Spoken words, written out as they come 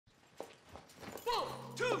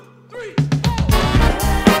2, 3.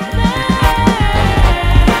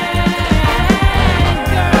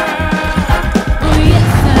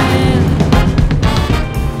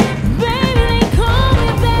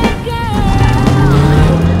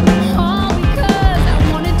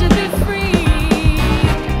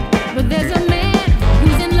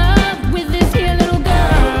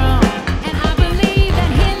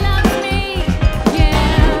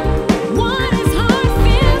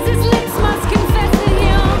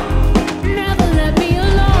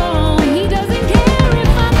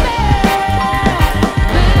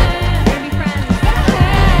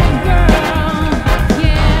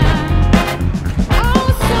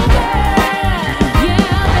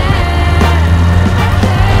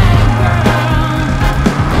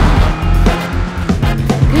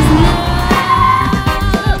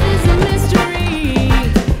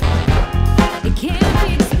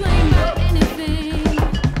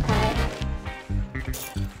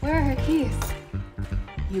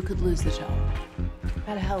 You could lose the job.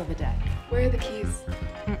 Had a hell of a day. Where are the keys?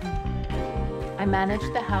 I manage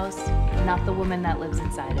the house, not the woman that lives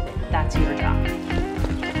inside of it. That's your job.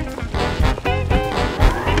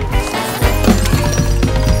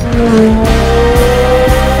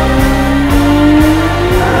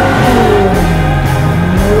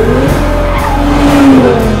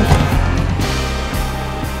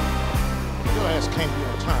 Your ass can't be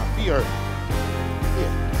on time. Be early.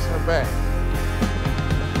 Yeah, it's her back.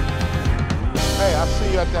 Hey, I'll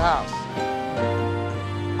see you at the house.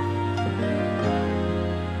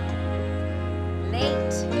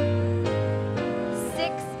 Late.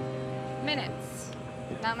 6 minutes.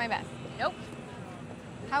 Not my best. Nope.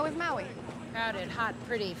 How was Maui? Crowded, hot,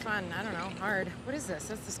 pretty, fun. I don't know, hard. What is this?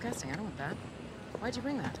 That's disgusting. I don't want that. Why'd you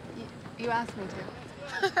bring that? You asked me to.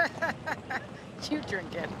 You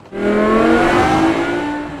drink it.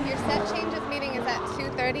 Your set changes meeting is at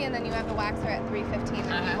 2:30, and then you have a waxer at 3:15,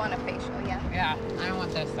 and you want a facial, yeah? Yeah, I don't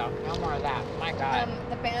want this though. No more of that. My God.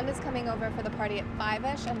 The band is coming over for the party at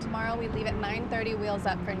 5-ish, and tomorrow we leave at 9:30, wheels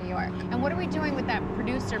up for New York. And what are we doing with that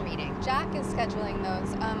producer meeting? Jack is scheduling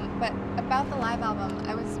those, but about the live album,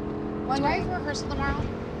 I was Do I wondering... have rehearsal tomorrow?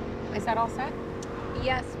 Is that all set?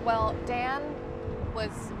 Yes, well, Dan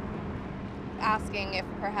was asking if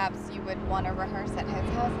perhaps you would want to rehearse at his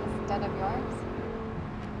house instead of yours.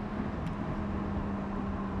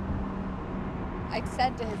 I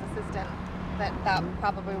said to his assistant that that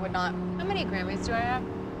probably would not... How many Grammys do I have?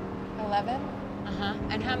 11? Uh-huh.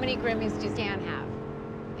 And how many Grammys does Dan have?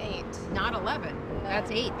 8. Not 11. No.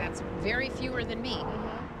 That's 8. That's very fewer than me.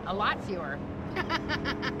 A lot fewer.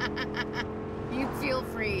 You feel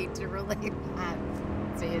free to relate that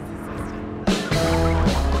to his assistant.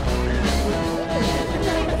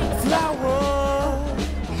 Flowers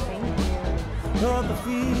of the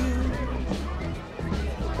field,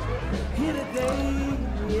 here today,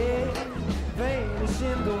 yeah, vanish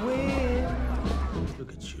in the wind.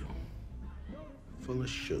 Look at you. Full of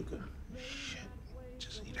sugar. Shit.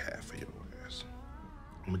 Just eat half of your ass.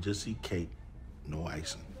 I'm gonna just eat cake. No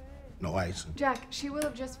icing. No icing. Jack, she will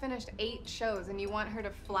have just finished 8 shows, and you want her to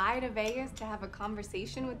fly to Vegas to have a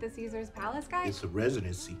conversation with the Caesar's Palace guy? It's a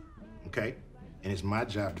residency, okay? And it's my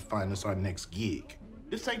job to find us our next gig.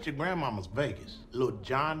 This ain't your grandmama's Vegas. Lil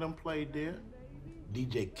John done played there.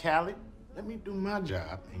 DJ Khaled. Let me do my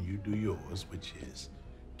job, and you do yours, which is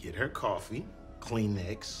get her coffee,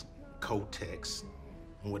 Kleenex, Kotex,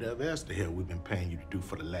 and whatever else the hell we've been paying you to do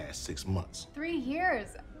for the last 6 months. 3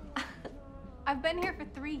 years. I've been here for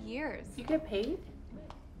 3 years. You get paid?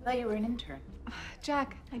 I thought you were an intern.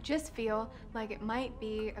 Jack, I just feel like it might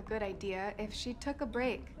be a good idea if she took a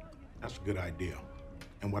break. That's a good idea.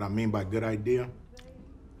 And what I mean by good idea,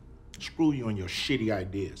 screw you and your shitty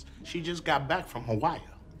ideas. She just got back from Hawaii.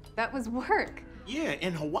 That was work. Yeah,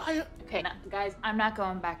 in Hawaii. Okay, now, guys, I'm not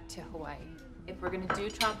going back to Hawaii. If we're gonna do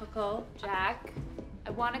tropical, Jack,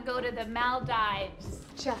 I want to go to the Maldives.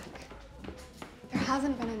 Jack, there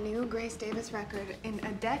hasn't been a new Grace Davis record in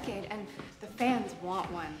a decade, and the fans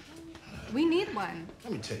want one. We need one.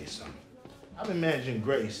 Let me tell you something. I've been managing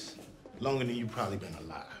Grace longer than you've probably been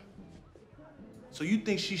alive. So you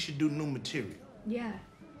think she should do new material? Yeah.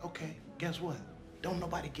 Okay, guess what? Don't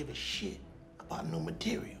nobody give a shit about new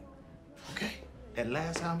material, okay? That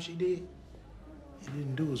last time she did, it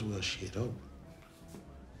didn't do as well as she had hoped.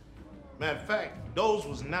 Matter of fact, those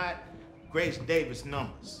was not Grace Davis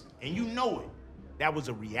numbers, and you know it. That was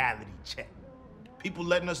a reality check. People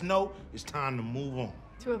letting us know it's time to move on.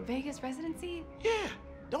 To a Vegas residency? Yeah.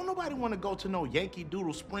 Don't nobody want to go to no Yankee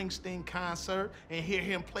Doodle Springsteen concert and hear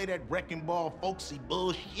him play that wrecking ball folksy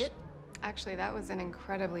bullshit. Actually, that was an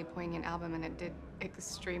incredibly poignant album, and it did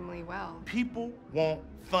extremely well. People want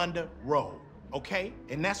Thunder Road, okay?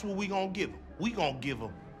 And that's what we gonna give them. We gonna give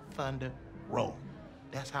them Thunder Road.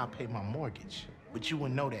 That's how I pay my mortgage. But you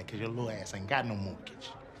wouldn't know that because your little ass ain't got no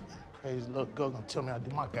mortgage. Crazy little girl gonna tell me I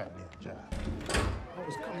do my goddamn job. I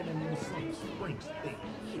was coming in with some springs thing.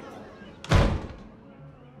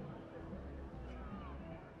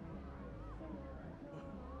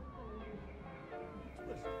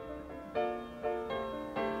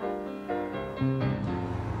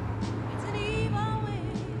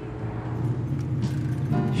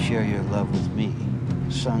 Share Your Love With Me,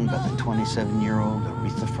 sung by the 27-year-old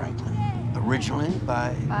Aretha Franklin. Originally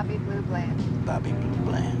by Bobby Blue Bland. Bobby Blue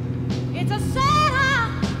Bland. It's a sad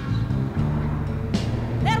heart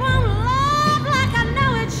that won't love like I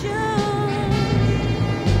know it should.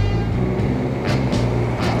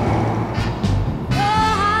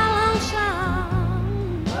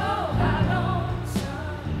 Oh, how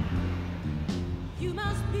lonesome you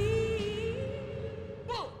must be.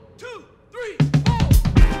 1, 2, 3, 4.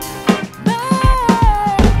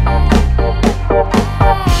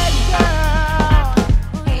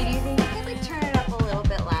 Hey, do you think you could like turn it up a little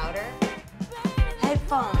bit louder?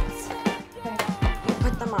 Headphones. You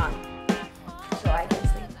put them on so I can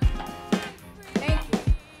sleep. Thank you.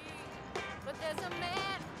 But there's a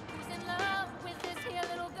man who's in love with this here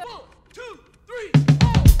little girl. 1, 2, 3,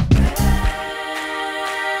 4.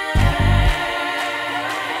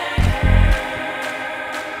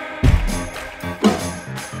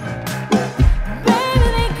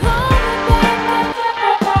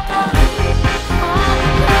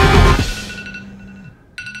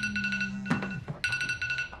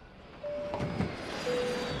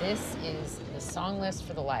 This is the song list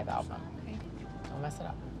for the live album. Okay. Don't mess it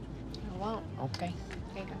up. I won't. Okay.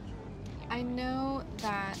 Okay. I know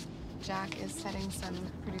that Jack is setting some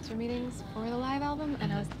producer meetings for the live album,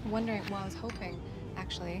 and I was wondering, well, I was hoping,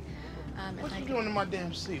 actually, if What I you could... doing in my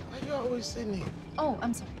damn seat? Why you always sitting here? Oh,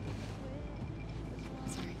 I'm sorry.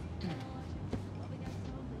 Sorry.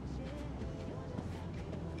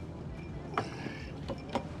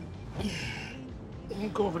 You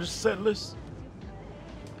go over the set list?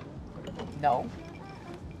 No.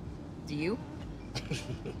 Do you?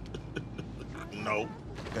 No.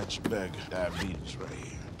 Got your bag of diabetes right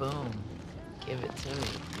here. Boom. Give it to me.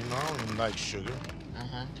 You know, I don't even like sugar.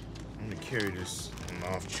 Uh-huh. I'm gonna carry this on the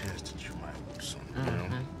off chance that you might want something, you know?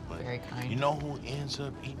 But Very kind. you know who ends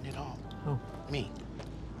up eating it all? Who? Me.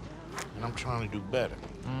 And I'm trying to do better.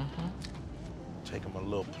 Mm-hmm. Taking my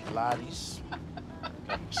little Pilates,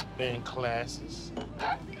 got my spin classes,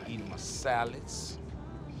 eating my salads.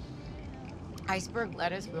 Iceberg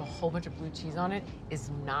lettuce with a whole bunch of blue cheese on it is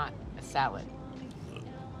not a salad. Look,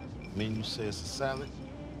 when you say it's a salad,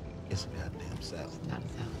 it's a goddamn salad. It's not a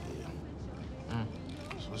salad. Yeah.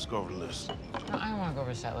 So let's go over the list. No, I don't want to go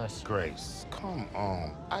over that list. Grace, come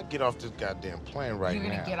on. I get off this goddamn plane right now.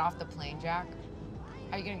 You're gonna get off the plane, Jack?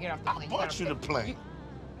 Are you gonna get off the plane? I bought you the plane.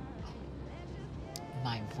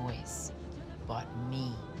 My voice bought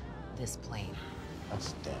me this plane.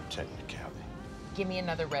 That's a damn technicality. Give me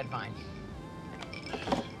another red vine. You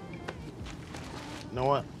know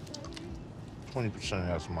what? 20% of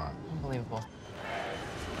that's mine. Unbelievable.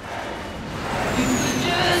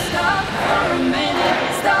 Just stop for a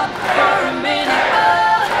minute. Stop for a minute.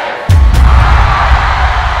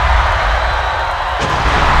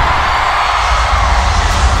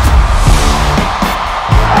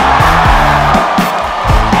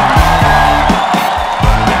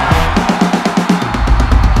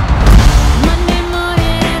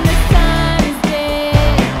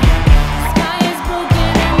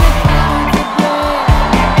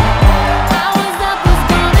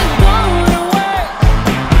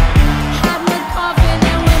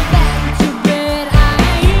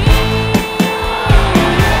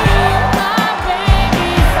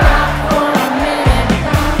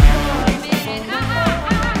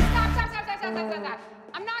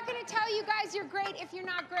 I'm not gonna tell you guys you're great if you're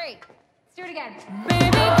not great. Let's do it again.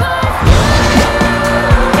 Baby, 'cause